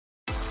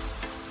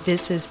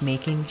This is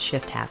Making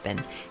Shift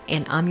Happen,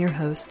 and I'm your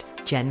host,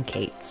 Jen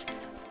Cates.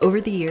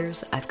 Over the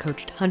years, I've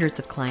coached hundreds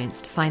of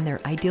clients to find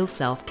their ideal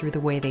self through the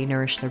way they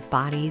nourish their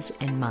bodies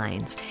and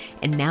minds,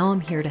 and now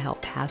I'm here to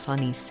help pass on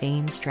these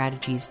same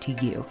strategies to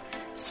you.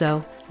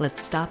 So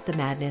let's stop the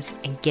madness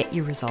and get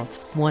your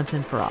results once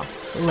and for all.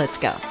 Let's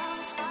go.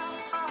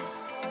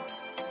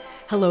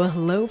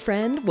 Hello,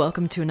 friend.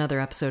 Welcome to another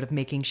episode of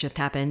Making Shift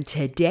Happen.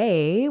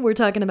 Today, we're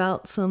talking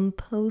about some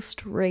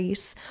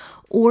post-race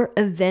or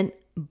event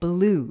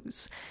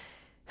blues.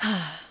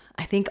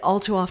 I think all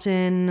too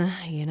often,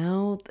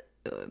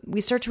 we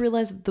start to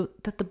realize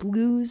that the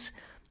blues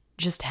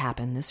just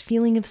happen. This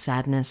feeling of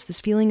sadness,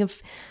 this feeling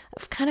of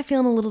kind of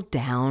feeling a little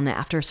down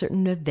after a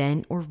certain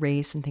event or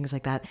race and things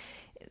like that.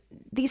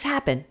 These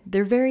happen.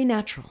 They're very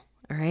natural,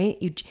 all right?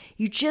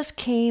 You just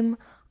came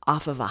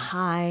off of a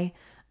high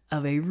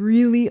of a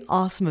really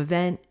awesome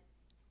event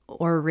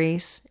or a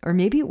race, or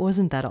maybe it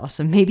wasn't that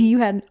awesome. Maybe you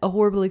had a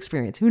horrible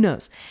experience. Who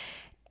knows?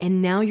 And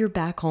now you're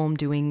back home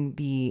doing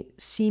the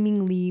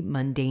seemingly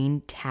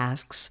mundane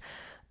tasks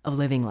of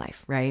living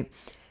life, right?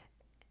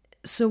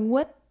 So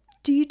what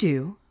do you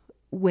do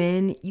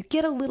when you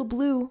get a little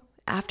blue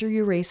after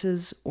your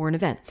races or an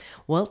event?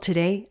 Well,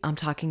 today I'm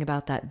talking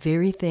about that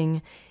very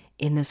thing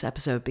in this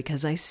episode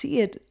because I see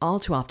it all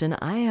too often.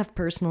 I have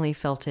personally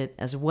felt it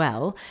as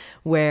well,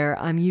 where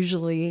I'm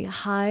usually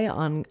high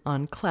on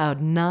cloud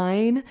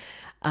nine.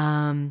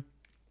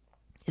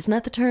 Isn't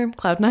that the term?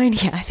 Cloud nine?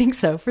 Yeah, I think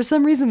so. For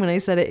some reason, when I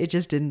said it, it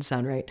just didn't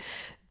sound right.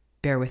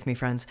 Bear with me,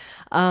 friends.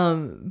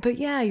 But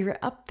yeah, you're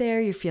up there,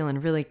 you're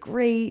feeling really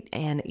great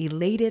and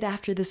elated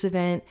after this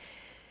event.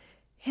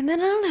 And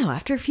then, I don't know,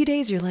 after a few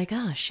days, you're like,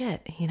 oh,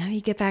 shit.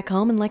 You get back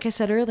home, and like I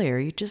said earlier,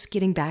 you're just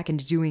getting back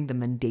into doing the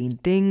mundane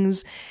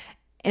things.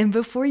 And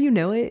before you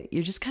know it,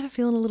 you're just kind of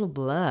feeling a little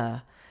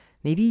blah.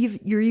 Maybe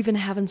you're even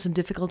having some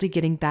difficulty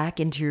getting back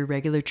into your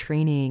regular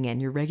training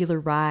and your regular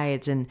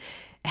rides and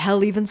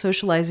hell, even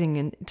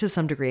socializing to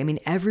some degree. I mean,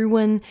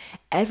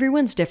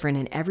 everyone's different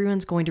and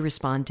everyone's going to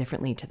respond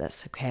differently to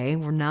this, okay?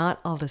 We're not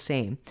all the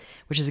same,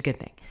 which is a good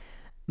thing.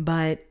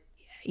 But,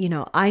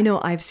 I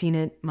know I've seen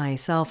it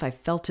myself. I've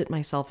felt it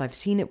myself. I've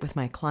seen it with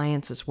my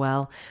clients as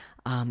well.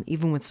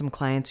 Even with some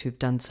clients who've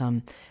done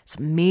some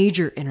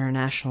major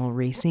international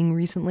racing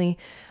recently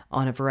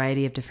on a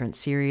variety of different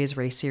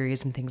race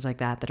series and things like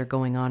that are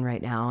going on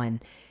right now.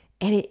 And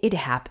it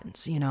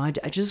happens,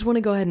 I just want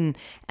to go ahead and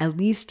at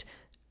least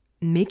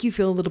make you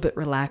feel a little bit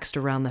relaxed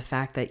around the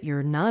fact that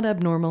you're not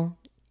abnormal.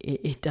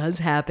 It does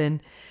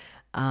happen.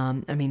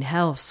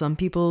 Hell, some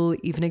people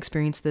even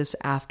experience this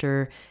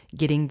after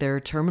getting their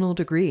terminal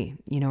degree,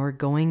 or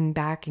going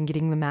back and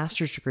getting the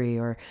master's degree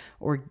or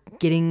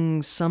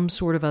getting some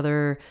sort of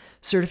other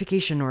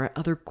certification or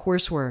other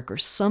coursework or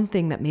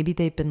something that maybe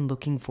they've been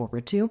looking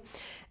forward to.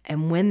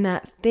 And when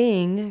that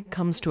thing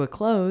comes to a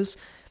close,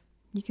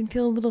 you can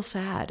feel a little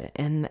sad,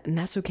 and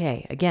that's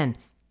okay. Again,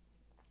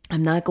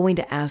 I'm not going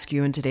to ask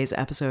you in today's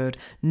episode,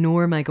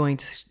 nor am I going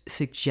to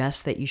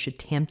suggest that you should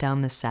tamp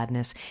down this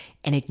sadness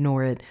and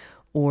ignore it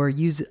or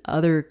use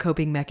other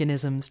coping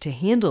mechanisms to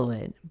handle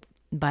it.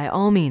 By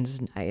all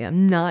means, I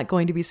am not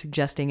going to be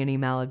suggesting any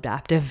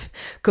maladaptive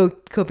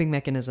coping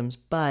mechanisms,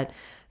 but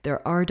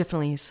there are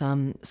definitely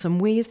some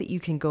ways that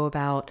you can go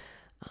about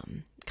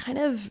kind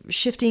of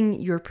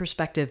shifting your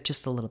perspective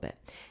just a little bit.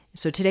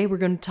 So today we're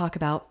going to talk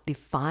about the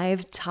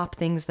 5 top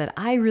things that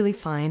I really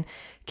find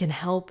can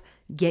help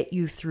get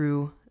you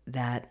through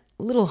that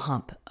little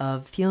hump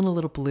of feeling a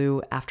little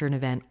blue after an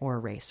event or a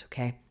race,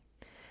 okay?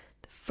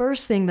 The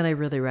first thing that I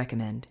really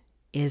recommend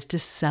is to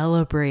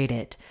celebrate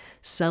it.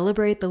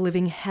 Celebrate the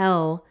living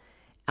hell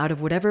out of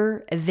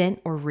whatever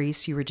event or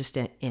race you were just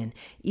in.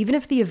 Even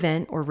if the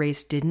event or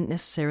race didn't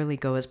necessarily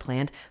go as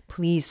planned,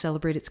 please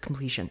celebrate its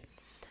completion.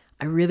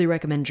 I really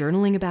recommend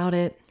journaling about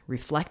it,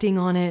 reflecting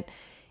on it,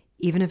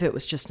 even if it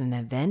was just an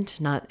event,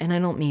 and I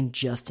don't mean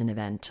just an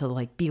event,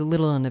 to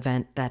belittle an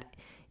event that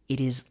it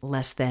is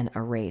less than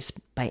a race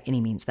by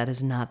any means. That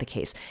is not the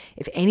case.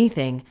 If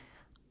anything,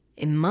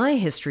 in my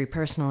history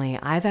personally,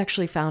 I've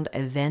actually found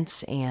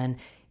events and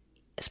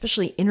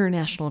especially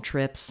international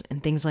trips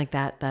and things like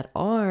that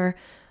are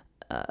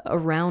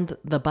around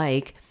the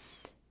bike,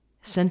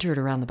 centered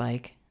around the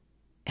bike.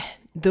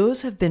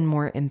 Those have been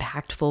more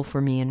impactful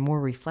for me and more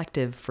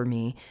reflective for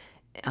me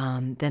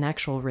than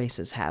actual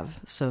races have.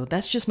 So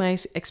that's just my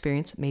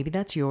experience. Maybe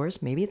that's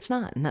yours, maybe it's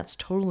not, and that's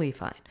totally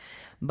fine.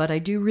 But I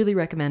do really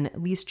recommend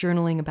at least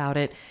journaling about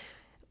it,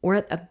 or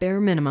at a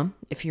bare minimum,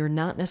 if you're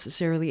not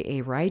necessarily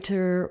a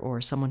writer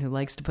or someone who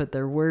likes to put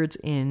their words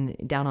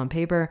down on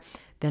paper,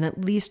 then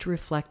at least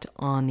reflect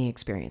on the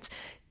experience.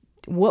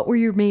 What were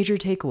your major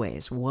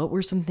takeaways? What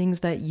were some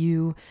things that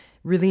you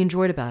really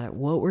enjoyed about it?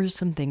 What were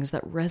some things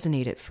that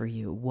resonated for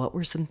you? What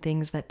were some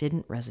things that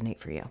didn't resonate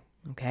for you?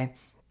 Okay.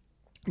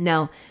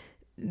 Now,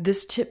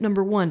 this tip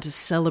number 1, to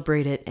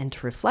celebrate it and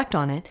to reflect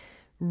on it,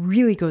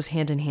 really goes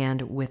hand in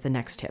hand with the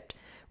next tip,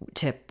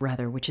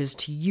 which is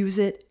to use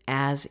it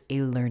as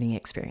a learning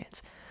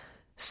experience.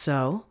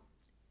 So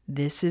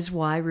this is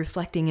why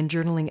reflecting and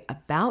journaling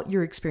about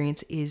your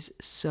experience is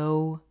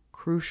so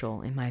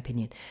crucial in my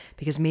opinion,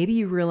 because maybe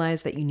you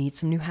realize that you need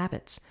some new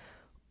habits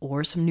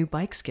or some new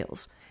bike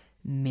skills.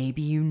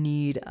 Maybe you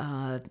need,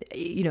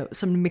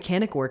 some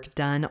mechanic work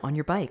done on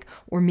your bike,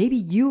 or maybe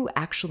you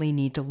actually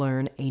need to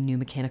learn a new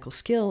mechanical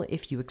skill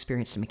if you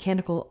experienced a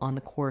mechanical on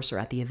the course or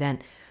at the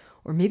event,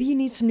 or maybe you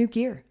need some new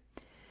gear.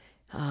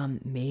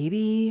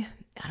 Maybe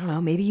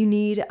you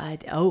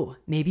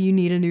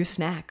need a new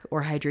snack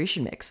or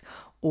hydration mix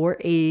or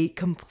a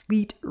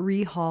complete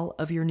rehaul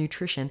of your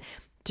nutrition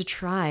to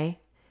try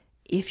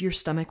if your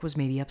stomach was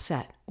maybe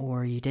upset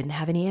or you didn't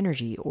have any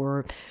energy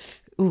or,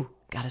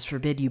 God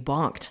forbid, you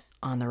bonked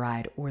on the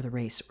ride or the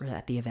race or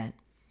at the event.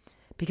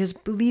 Because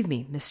believe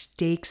me,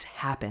 mistakes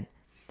happen.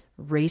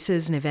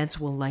 Races and events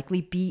will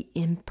likely be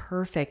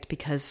imperfect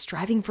because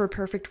striving for a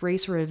perfect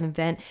race or an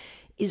event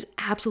is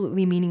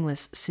absolutely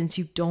meaningless since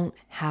you don't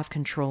have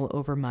control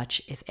over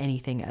much, if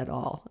anything at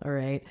all, all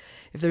right?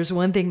 If there's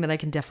one thing that I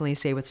can definitely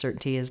say with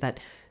certainty is that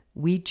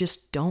we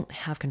just don't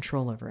have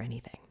control over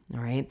anything, all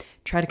right?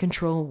 Try to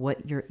control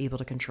what you're able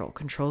to control.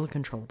 Control the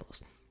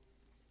controllables.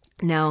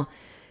 Now,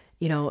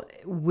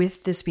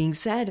 with this being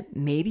said,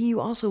 maybe you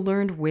also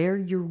learned where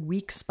your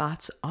weak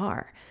spots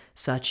are,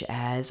 such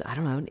as,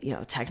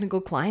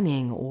 technical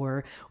climbing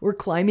or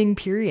climbing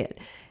period.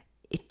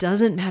 It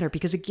doesn't matter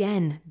because,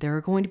 again, there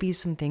are going to be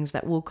some things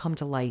that will come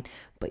to light,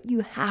 but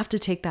you have to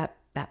take that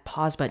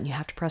pause button. You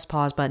have to press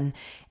pause button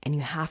and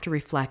you have to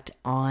reflect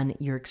on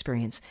your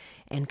experience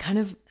and kind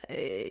of,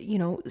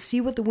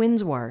 see what the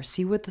wins were,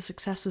 see what the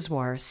successes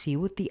were, see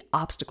what the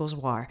obstacles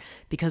were,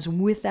 because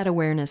with that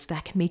awareness,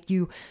 that can make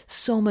you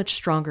so much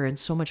stronger and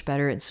so much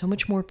better and so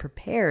much more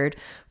prepared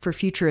for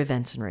future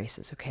events and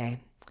races,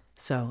 okay?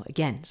 So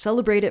again,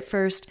 celebrate it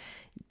first.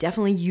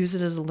 Definitely use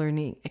it as a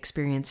learning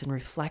experience and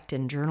reflect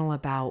and journal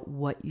about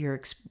what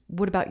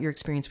about your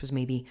experience was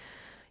maybe,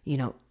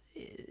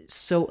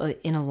 so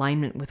in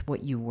alignment with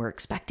what you were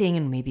expecting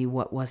and maybe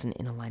what wasn't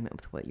in alignment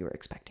with what you were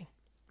expecting.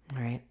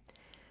 All right.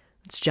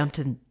 Let's jump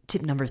to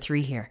tip number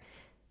 3 here.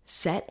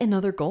 Set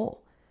another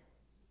goal.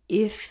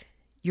 If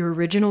your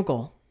original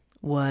goal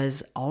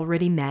was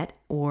already met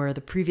or the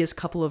previous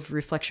couple of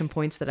reflection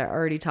points that I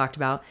already talked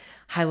about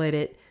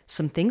highlighted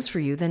some things for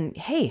you, then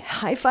hey,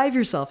 high five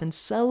yourself and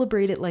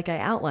celebrate it like I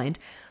outlined,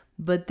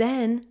 but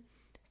then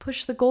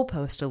push the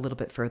goalpost a little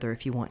bit further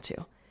if you want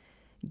to.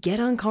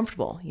 Get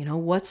uncomfortable.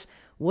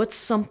 What's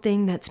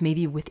something that's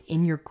maybe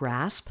within your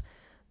grasp,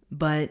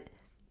 but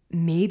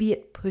maybe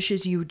it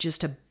pushes you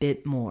just a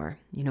bit more.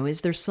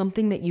 Is there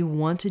something that you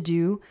want to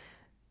do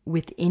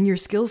within your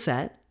skill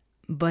set,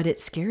 but it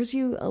scares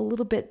you a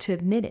little bit to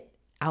admit it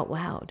out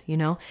loud?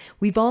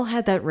 We've all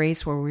had that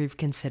race where we've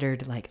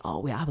considered like,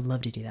 I would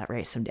love to do that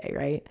race someday,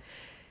 right?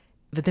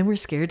 But then we're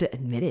scared to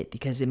admit it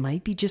because it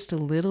might be just a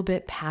little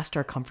bit past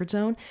our comfort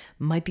zone,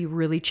 might be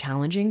really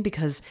challenging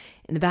because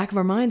in the back of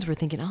our minds, we're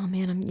thinking, oh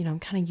man, I'm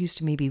kind of used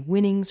to maybe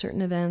winning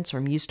certain events, or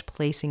I'm used to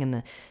placing in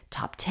the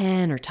top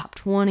 10 or top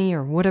 20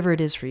 or whatever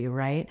it is for you,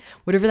 right?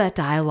 Whatever that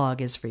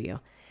dialogue is for you.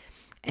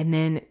 And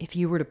then if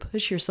you were to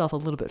push yourself a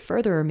little bit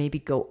further or maybe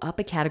go up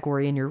a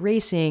category in your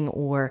racing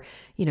or,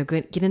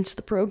 get into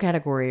the pro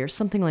category or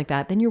something like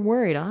that, then you're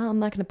worried, I'm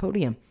not going to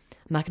podium.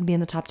 I'm not going to be in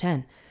the top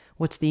 10.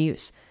 What's the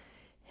use?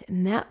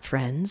 And that,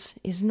 friends,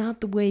 is not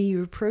the way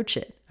you approach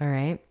it, all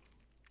right?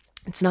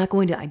 It's not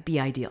going to be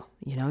ideal.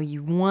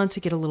 You want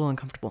to get a little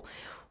uncomfortable.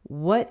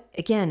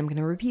 Again, I'm going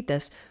to repeat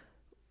this.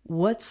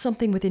 What's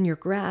something within your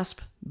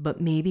grasp,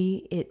 but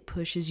maybe it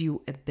pushes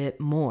you a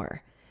bit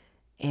more?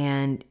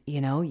 And,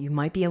 you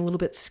might be a little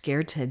bit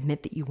scared to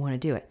admit that you want to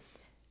do it.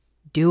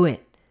 Do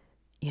it.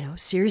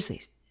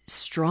 Seriously,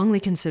 strongly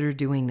consider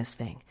doing this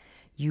thing.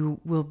 You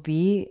will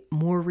be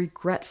more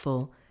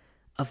regretful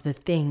of the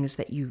things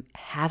that you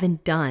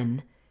haven't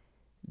done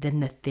than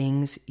the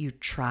things you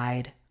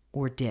tried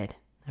or did,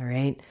 all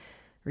right?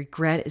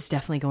 Regret is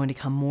definitely going to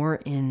come more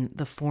in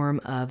the form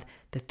of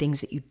the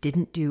things that you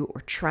didn't do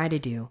or try to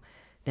do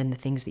than the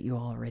things that you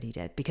already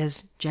did.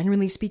 Because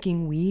generally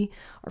speaking, we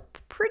are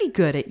pretty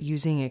good at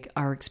using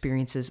our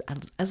experiences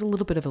as a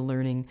little bit of a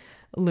learning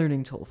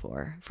tool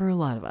for a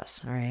lot of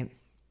us, all right?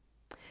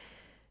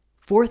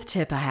 4th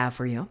tip I have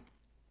for you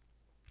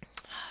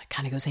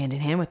kind of goes hand in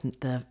hand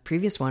with the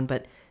previous one,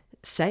 but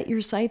set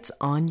your sights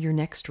on your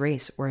next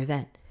race or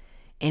event.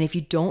 And if you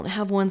don't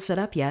have one set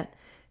up yet,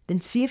 then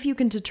see if you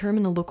can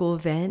determine a local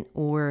event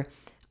or,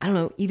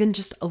 even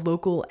just a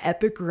local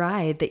epic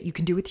ride that you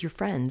can do with your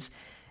friends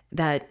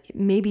that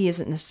maybe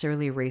isn't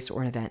necessarily a race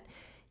or an event.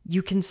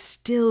 You can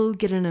still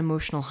get an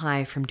emotional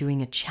high from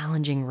doing a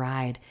challenging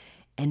ride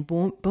and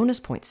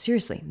bonus points,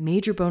 seriously,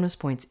 major bonus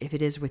points if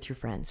it is with your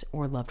friends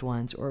or loved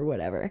ones or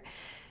whatever.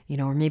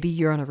 Or maybe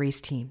you're on a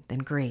race team, then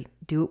great,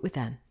 do it with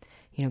them.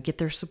 Get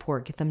their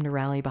support, get them to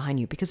rally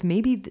behind you because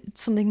maybe it's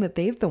something that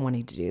they've been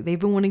wanting to do. They've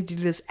been wanting to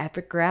do this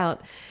epic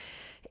route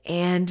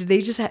and they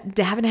just haven't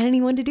had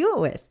anyone to do it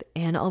with.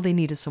 And all they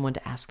need is someone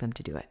to ask them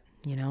to do it,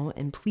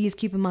 and please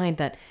keep in mind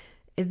that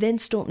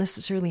events don't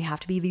necessarily have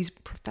to be these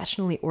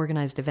professionally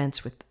organized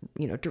events with,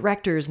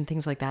 directors and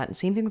things like that. And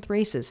same thing with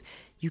races.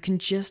 You can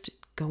just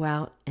go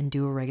out and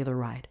do a regular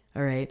ride.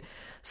 All right.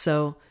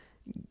 So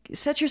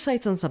set your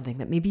sights on something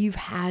that maybe you've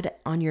had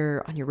on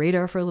your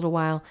radar for a little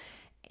while,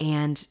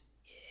 and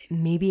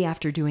maybe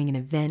after doing an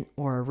event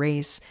or a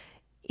race,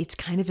 it's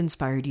kind of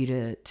inspired you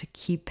to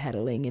keep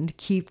pedaling and to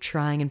keep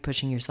trying and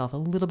pushing yourself a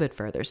little bit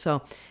further.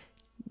 So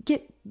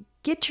get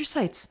your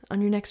sights on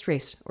your next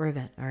race or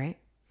event, all right?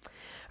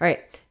 All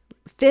right,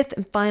 fifth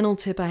and final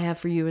tip I have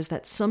for you is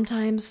that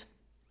sometimes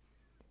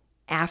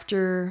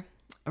after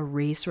a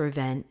race or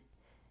event,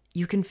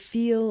 you can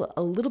feel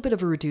a little bit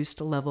of a reduced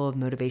level of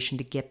motivation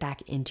to get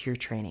back into your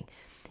training.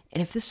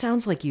 And if this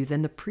sounds like you,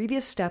 then the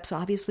previous steps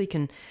obviously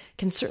can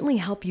certainly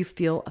help you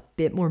feel a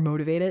bit more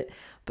motivated,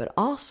 but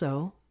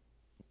also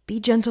be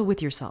gentle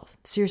with yourself.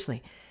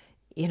 Seriously,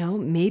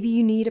 maybe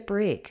you need a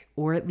break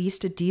or at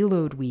least a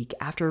deload week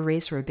after a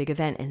race or a big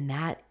event, and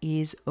that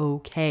is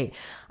okay.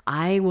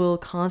 I will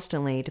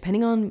constantly,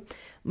 depending on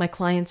my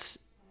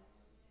clients'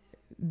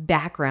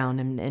 background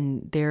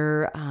and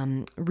their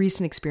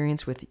recent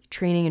experience with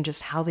training and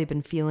just how they've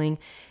been feeling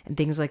and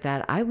things like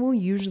that, I will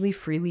usually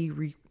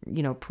freely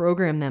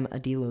program them a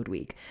deload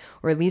week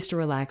or at least a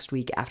relaxed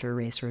week after a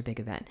race or a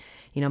big event.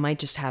 Might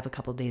just have a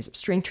couple of days of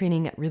strength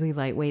training at really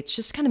light weights,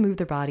 just kind of move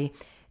their body.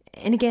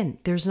 And again,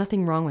 there's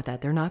nothing wrong with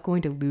that. They're not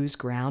going to lose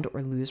ground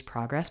or lose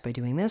progress by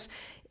doing this.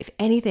 If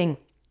anything,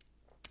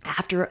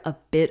 after a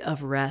bit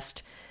of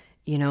rest,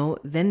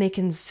 then they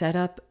can set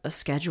up a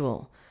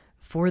schedule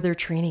for their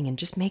training and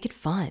just make it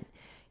fun.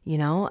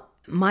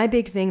 My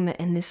big thing,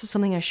 and this is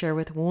something I share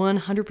with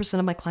 100%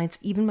 of my clients,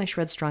 even my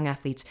Shred Strong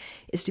athletes,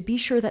 is to be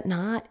sure that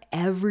not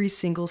every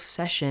single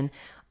session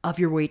of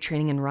your weight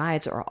training and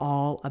rides are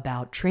all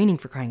about training,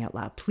 for crying out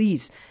loud.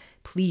 Please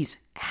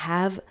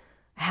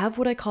have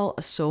what I call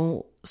a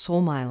soul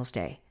miles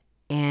day.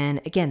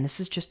 And again, this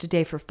is just a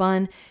day for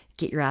fun.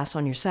 Get your ass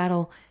on your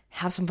saddle,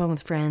 have some fun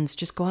with friends,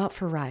 just go out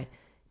for a ride.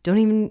 You don't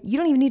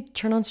even need to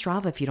turn on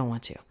Strava if you don't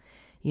want to.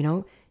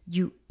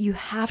 You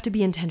have to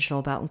be intentional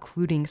about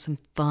including some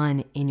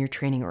fun in your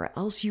training, or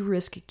else you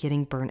risk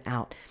getting burnt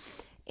out.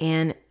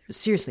 And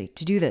seriously,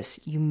 to do this,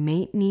 you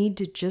may need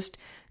to just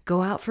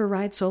go out for a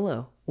ride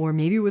solo, or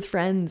maybe with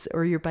friends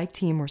or your bike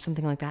team or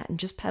something like that, and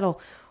just pedal.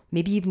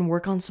 Maybe even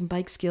work on some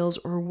bike skills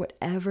or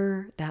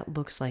whatever that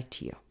looks like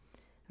to you.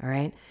 All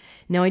right.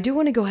 Now, I do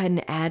want to go ahead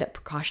and add a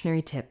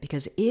precautionary tip,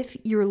 because if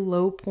your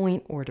low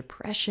point or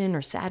depression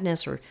or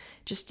sadness or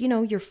just,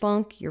 your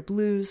funk, your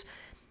blues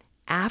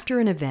after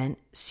an event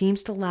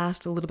seems to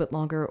last a little bit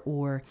longer,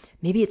 or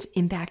maybe it's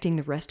impacting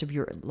the rest of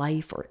your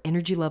life or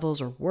energy levels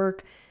or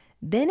work,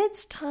 then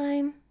it's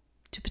time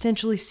to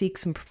potentially seek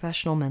some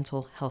professional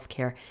mental health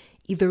care,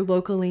 either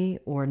locally,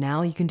 or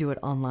now you can do it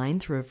online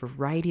through a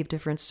variety of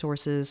different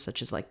sources,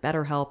 such as like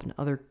BetterHelp and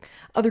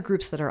other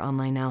groups that are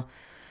online now.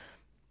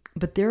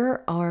 But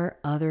there are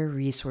other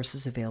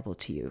resources available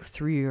to you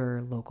through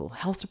your local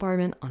health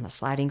department on a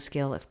sliding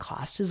scale if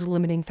cost is a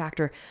limiting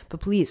factor.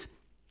 But please,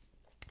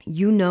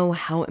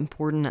 how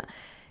important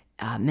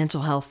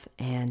mental health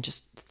and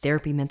just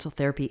mental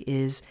therapy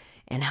is,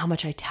 and how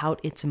much I tout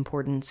its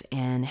importance,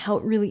 and how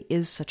it really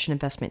is such an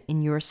investment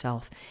in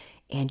yourself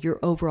and your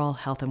overall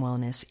health and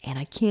wellness. And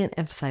I can't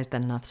emphasize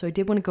that enough. So I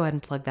did want to go ahead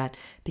and plug that,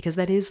 because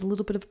that is a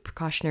little bit of a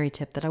precautionary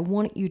tip that I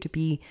want you to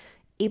be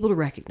able to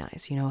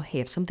recognize. Hey,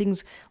 if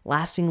something's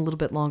lasting a little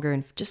bit longer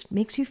and just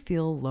makes you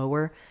feel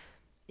lower,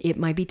 it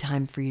might be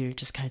time for you to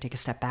just kind of take a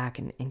step back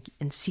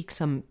and seek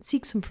some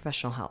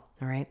professional help.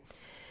 All right.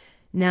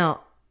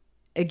 Now,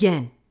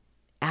 again,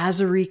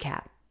 as a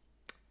recap,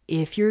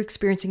 if you're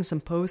experiencing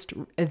some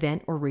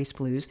post-event or race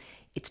blues,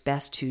 it's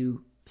best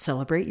to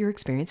celebrate your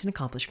experience and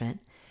accomplishment,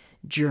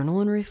 journal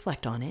and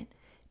reflect on it,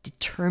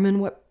 determine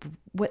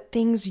what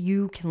things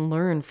you can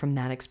learn from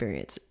that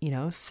experience,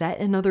 set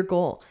another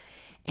goal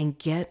and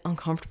get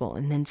uncomfortable,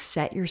 and then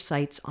set your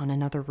sights on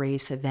another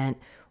race, event,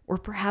 or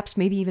perhaps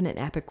maybe even an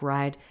epic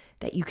ride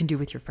that you can do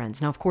with your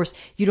friends. Now, of course,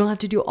 you don't have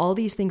to do all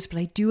these things, but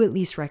I do at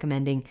least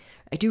recommend,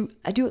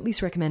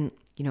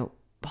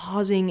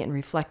 pausing and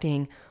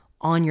reflecting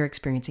on your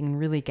experiencing and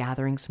really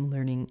gathering some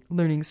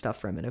learning stuff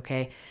from it,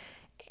 okay?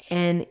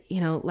 And,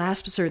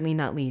 last but certainly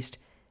not least,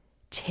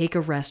 take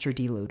a rest or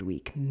deload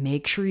week.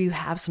 Make sure you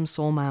have some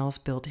soul miles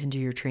built into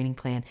your training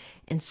plan,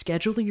 and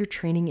schedule your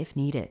training if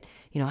needed.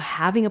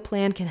 Having a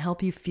plan can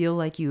help you feel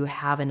like you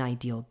have an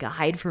ideal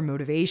guide for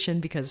motivation,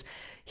 because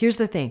here's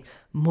the thing,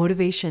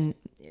 motivation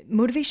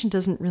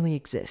doesn't really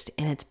exist,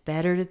 and it's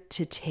better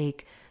to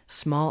take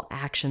small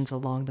actions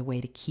along the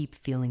way to keep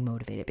feeling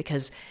motivated,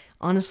 because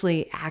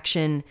honestly,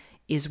 action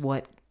is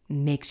what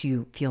makes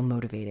you feel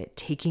motivated.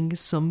 Taking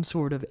some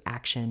sort of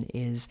action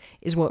is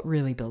what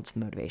really builds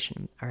the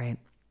motivation. All right.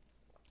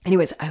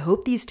 Anyways, I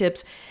hope these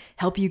tips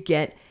help you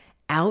get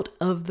out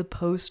of the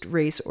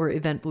post-race or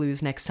event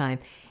blues next time.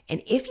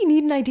 And if you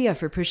need an idea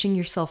for pushing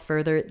yourself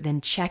further,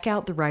 then check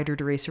out the Rider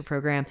to Racer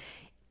program.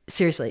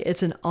 Seriously,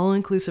 it's an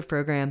all-inclusive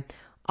program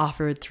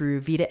offered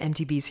through Vita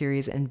MTB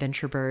series and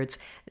Venture Birds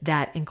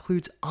that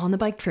includes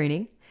on-the-bike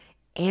training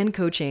and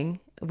coaching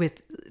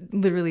with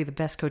literally the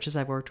best coaches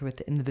I've worked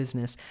with in the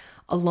business,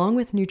 along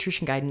with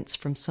nutrition guidance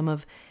from some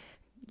of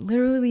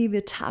literally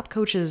the top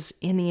coaches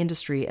in the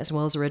industry, as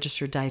well as a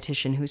registered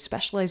dietitian who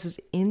specializes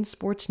in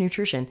sports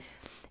nutrition.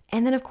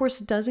 And then, of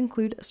course, it does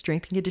include a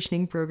strength and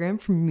conditioning program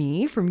from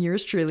me, from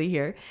yours truly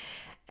here.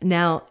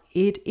 Now,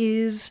 it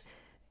is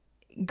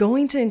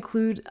going to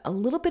include a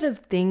little bit of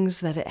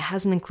things that it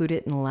hasn't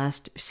included in the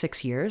last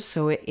 6 years.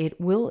 So it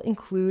will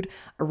include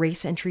a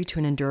race entry to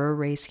an enduro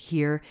race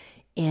here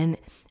in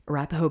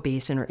Arapahoe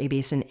Basin or A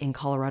Basin in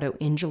Colorado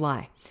in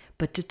July.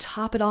 But to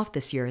top it off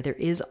this year, there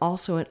is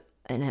also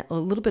a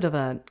little bit of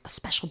a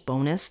special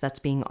bonus that's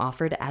being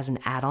offered as an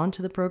add-on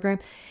to the program.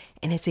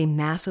 And it's a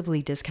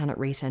massively discounted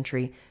race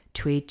entry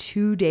to a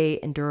 2-day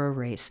enduro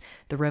race,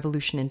 the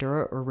Revolution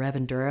Enduro or Rev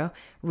Enduro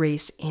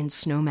race in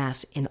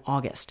Snowmass in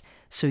August.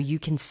 So you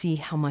can see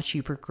how much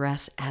you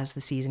progress as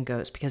the season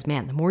goes. Because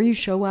man, the more you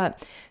show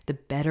up, the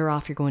better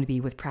off you're going to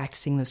be with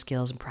practicing those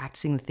skills and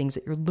practicing the things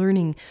that you're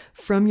learning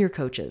from your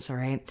coaches, all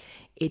right?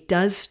 It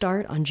does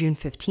start on June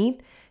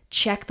 15th.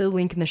 Check the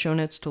link in the show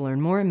notes to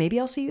learn more, and maybe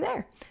I'll see you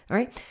there. All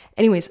right.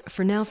 Anyways,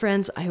 for now,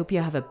 friends, I hope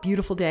you have a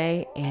beautiful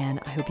day, and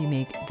I hope you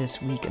make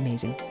this week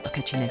amazing. I'll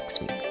catch you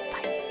next week.